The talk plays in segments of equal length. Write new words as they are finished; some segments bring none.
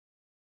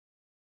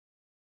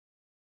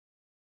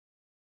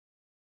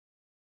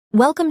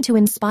Welcome to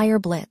Inspire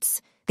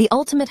Blitz, the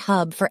ultimate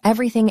hub for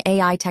everything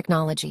AI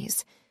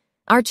technologies.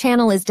 Our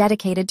channel is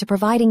dedicated to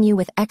providing you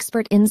with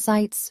expert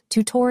insights,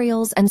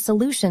 tutorials, and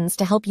solutions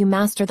to help you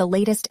master the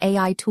latest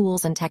AI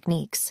tools and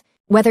techniques.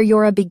 Whether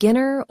you're a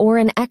beginner or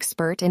an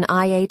expert in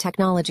IA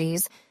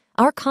technologies,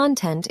 our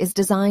content is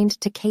designed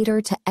to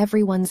cater to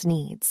everyone's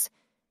needs.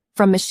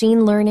 From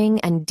machine learning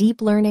and deep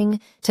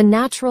learning to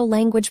natural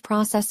language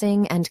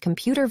processing and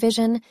computer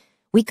vision,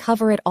 we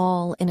cover it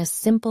all in a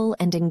simple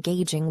and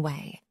engaging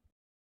way.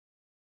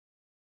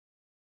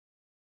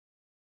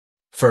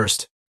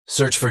 First,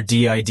 search for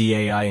D-ID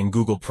AI in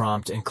Google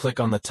Prompt and click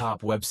on the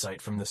top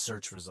website from the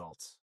search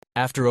results.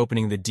 After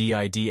opening the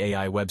D-ID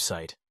AI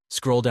website,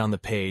 scroll down the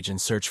page and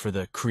search for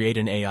the Create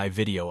an AI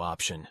Video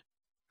option.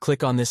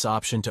 Click on this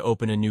option to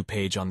open a new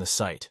page on the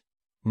site.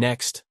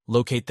 Next,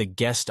 locate the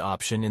Guest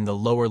option in the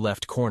lower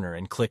left corner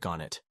and click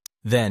on it.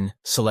 Then,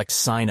 select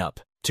Sign Up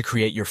to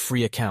create your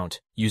free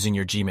account using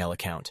your Gmail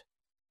account.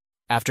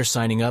 After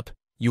signing up,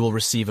 you will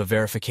receive a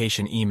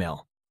verification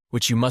email,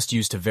 which you must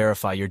use to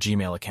verify your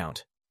Gmail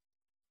account.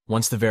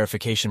 Once the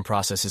verification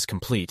process is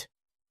complete,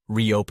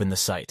 reopen the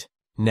site.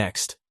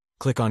 Next,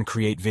 click on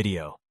Create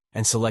Video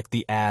and select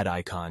the Add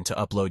icon to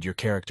upload your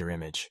character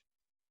image.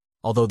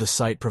 Although the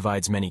site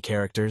provides many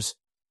characters,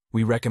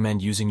 we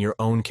recommend using your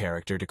own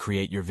character to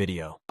create your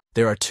video.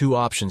 There are two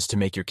options to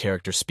make your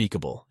character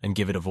speakable and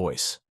give it a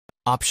voice.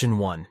 Option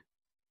 1.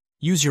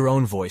 Use your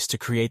own voice to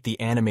create the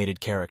animated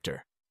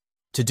character.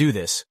 To do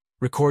this,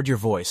 record your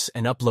voice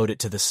and upload it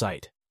to the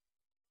site.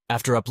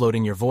 After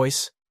uploading your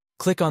voice,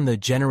 click on the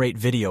Generate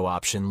Video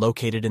option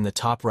located in the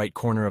top right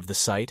corner of the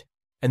site,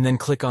 and then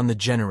click on the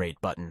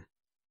Generate button.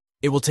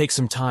 It will take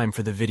some time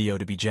for the video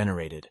to be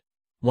generated.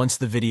 Once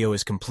the video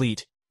is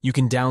complete, you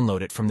can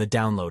download it from the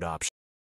Download option.